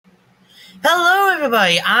Hello,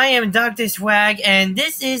 everybody. I am Dr. Swag, and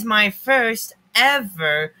this is my first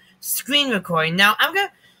ever screen recording. Now, I'm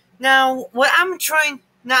gonna. Now, what I'm trying.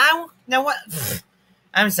 Now, what.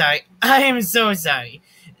 I'm sorry. I am so sorry.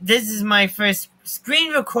 This is my first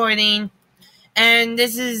screen recording, and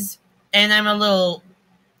this is. And I'm a little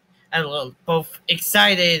both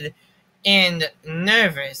excited and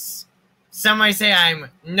nervous. Some might say I'm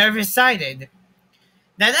nervous-sided.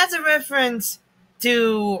 Now, that's a reference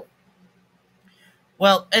to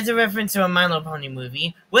it's a reference to a My Little Pony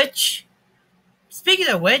movie, speaking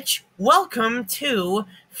of which, welcome to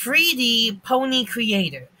 3D Pony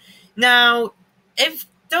Creator. Now, if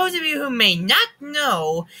those of you who may not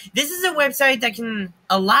know, this is a website that can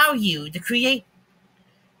allow you to create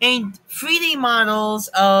 3D models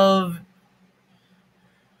of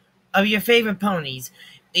your favorite ponies,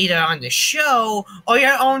 either on the show or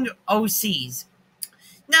your own OCs.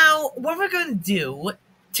 Now, what we're going to do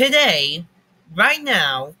today, right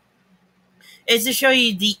now, is to show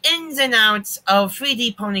you the ins and outs of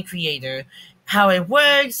 3D Pony Creator, how it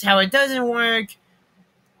works, how it doesn't work,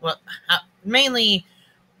 mainly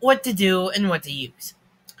what to do and what to use.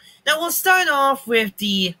 Now we'll start off with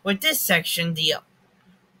this section.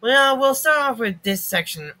 We'll start off with this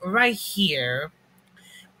section right here.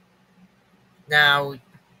 Now,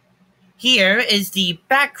 here is the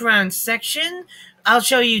background section. I'll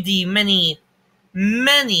show you the many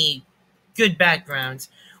good backgrounds.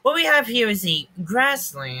 What we have here is the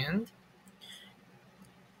grassland.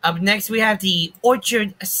 Up next, we have the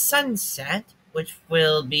orchard sunset, which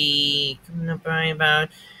will be coming up right about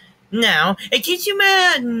now. In case you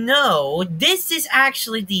may not know, this is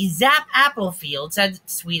actually the Zap Apple Fields at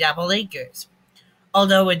Sweet Apple Acres.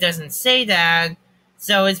 Although it doesn't say that,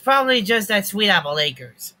 so it's probably just at Sweet Apple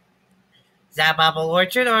Acres. Zap Apple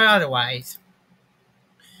Orchard or otherwise.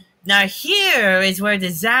 Now here is where the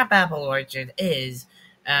Zap Apple Orchard is.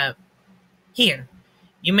 Here.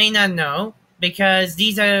 You may not know, because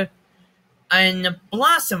these are in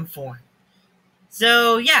blossom form.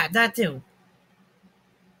 So, yeah, that too.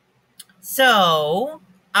 So,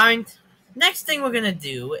 our next thing we're going to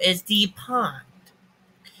do is the pond.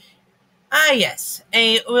 Ah, yes,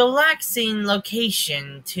 a relaxing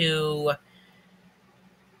location to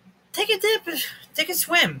take a dip, take a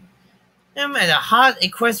swim. In a hot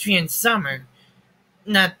equestrian summer.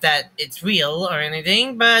 Not that it's real or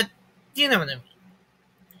anything, but you know what I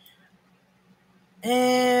mean.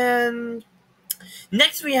 And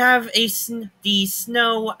next we have the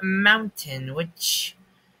Snow Mountain, which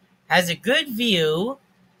has a good view,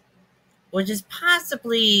 which is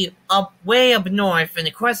possibly way up north in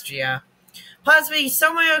Equestria, possibly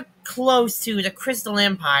somewhere close to the Crystal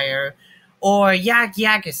Empire or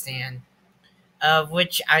Yakistan, of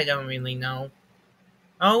which I don't really know.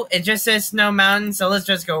 Oh, it just says Snow Mountain, so let's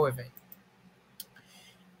just go with it.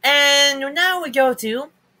 And now we go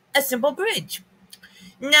to a simple bridge.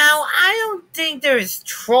 Now, I don't think there's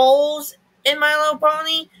trolls in My Little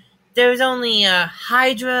Pony. There's only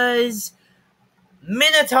hydras,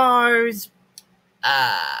 minotaurs,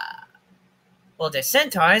 there's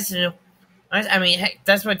centaurs. I mean, heck,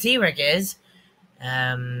 that's what T-Rex is.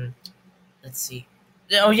 Let's see.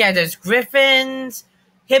 Oh yeah, there's griffins,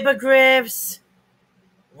 hippogriffs,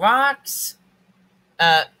 rocks,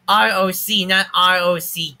 ROC, not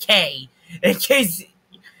ROCK. In case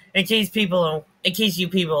you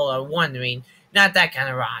people are wondering, not that kind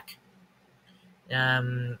of rock.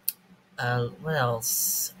 What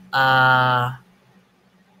else?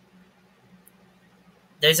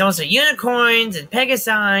 There's also unicorns and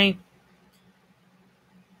pegasi.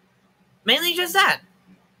 Mainly just that.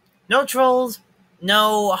 No trolls,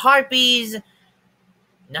 no harpies,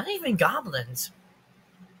 not even goblins.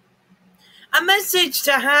 A message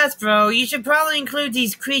to Hasbro: you should probably include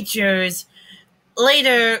these creatures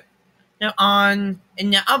later on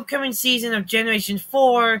in the upcoming season of Generation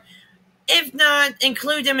 4. If not,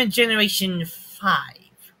 include them in Generation 5.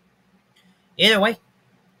 Either way,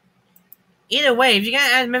 if you're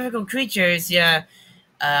gonna add mythical creatures, you gotta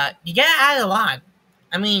add a lot.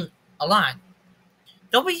 I mean, a lot.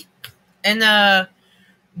 Don't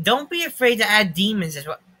be afraid to add demons as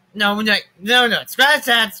well. No. Scratch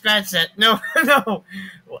that. No.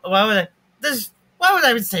 Why would I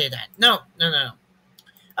even say that? No.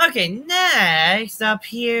 Okay, next up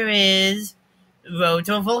here is Road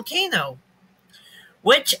to a Volcano,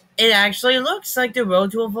 which it actually looks like the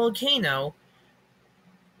Road to a Volcano.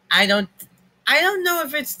 I don't know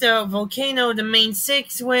if it's the volcano, the main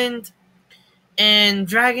 6 wind, and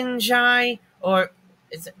Dragon Shy, or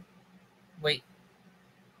is it? Wait,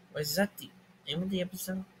 was that the name of the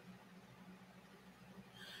episode?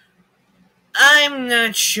 I'm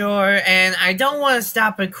not sure, and I don't want to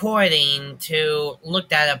stop recording to look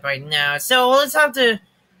that up right now. So we'll just have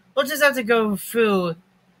to go through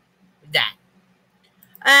that.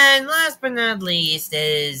 And last but not least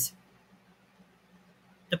is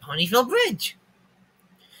the Ponyville Bridge.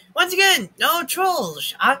 Once again, no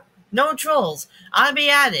trolls. No trolls. I'll be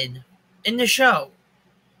added in the show.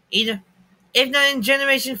 Either if not in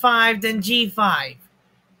Generation 5, then G5.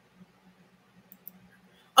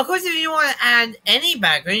 Of course, if you want to add any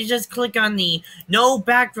background, you just click on the No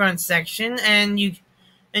Background section, and you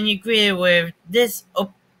create it with this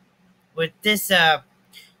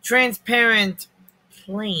transparent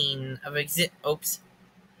plane of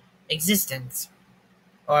existence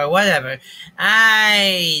or whatever.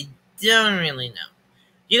 I don't really know.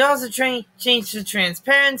 You can also change the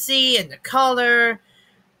transparency and the color,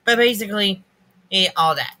 but basically,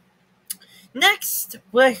 all that. Next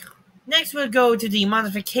we'll go to the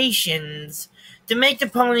modifications to make the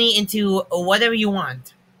pony into whatever you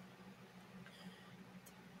want.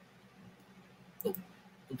 Oops,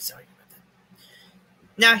 sorry about that.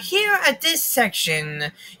 Now here at this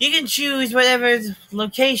section, you can choose whatever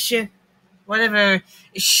location, whatever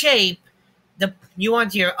shape you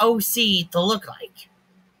want your OC to look like.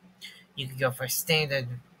 You can go for standard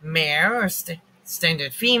male or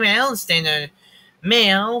standard female, standard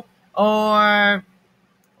male, or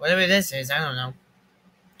whatever this is, I don't know.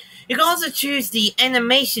 You can also choose the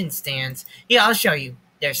animation stance. Here, I'll show you.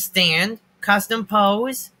 There's stand, custom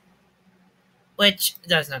pose, which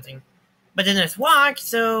does nothing. But then there's walk,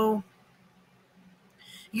 so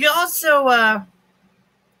you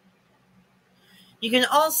can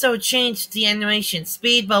also change the animation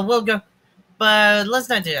speed, but let's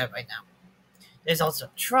not do that right now. There's also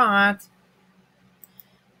trot,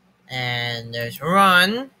 and there's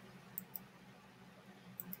run,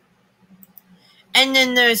 and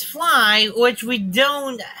then there's fly, which we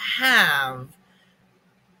don't have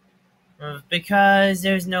because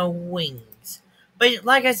there's no wings. But you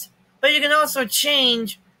can also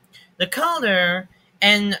change the color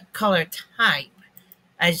and color type.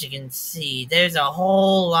 As you can see, there's a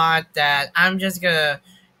whole lot that I'm just gonna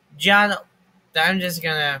jot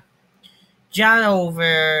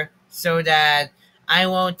over so that I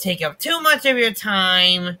won't take up too much of your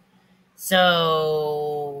time.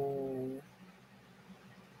 So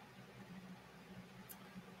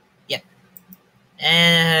yeah.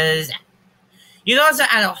 And you can also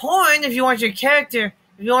add a horn if you want your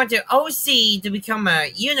OC to become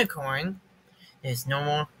a unicorn. There's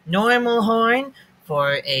normal horn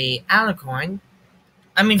for a alicorn.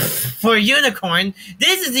 I mean, for a unicorn.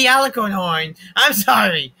 This is the alicorn horn. I'm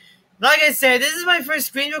sorry. Like I said, this is my first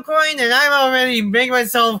screen recording, and I'm already making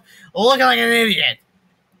myself look like an idiot.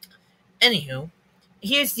 Anywho,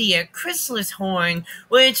 here's the chrysalis horn,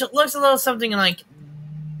 which looks a little something like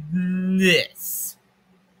this.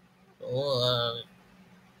 Looks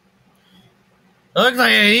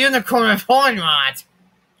like a unicorn with horn rot,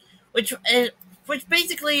 which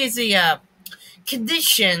basically is a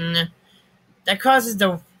condition that causes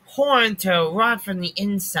the horn to rot from the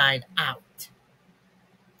inside out.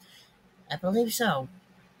 I believe so.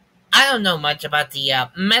 I don't know much about the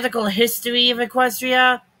medical history of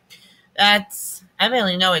Equestria. I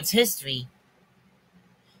barely know its history.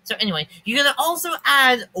 So anyway, you can also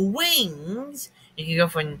add wings. You can go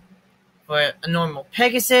for a normal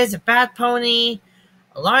Pegasus, a bat pony,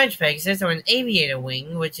 a large Pegasus, or an aviator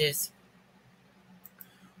wing, which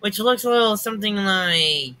looks a little something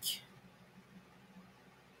like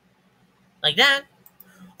that.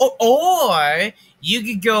 Or you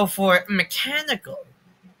could go for mechanical.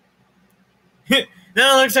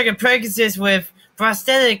 Now it looks like a Pegasus with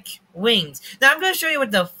prosthetic wings. Now I'm going to show you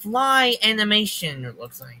what the fly animation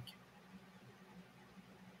looks like.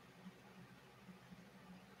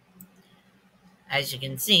 As you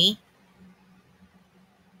can see.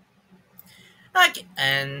 Okay,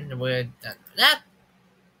 and we're done with that.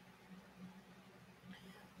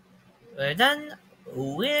 We're done.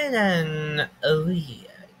 Oh yeah.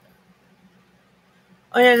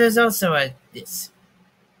 Oh yeah, there's also this.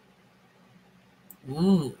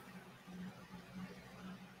 Ooh.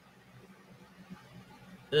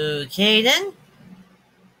 Okay then.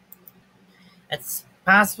 That's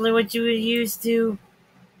possibly what you would use to.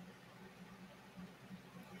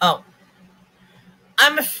 Oh.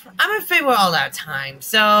 I'm afraid we're all out of time.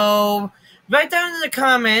 So write down in the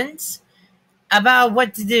comments about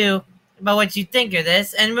what to do, about what you think of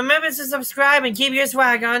this, and remember to subscribe and keep your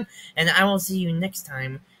swag on. And I will see you next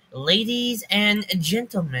time, ladies and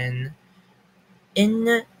gentlemen, in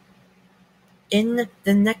the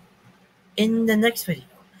next video.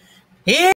 Here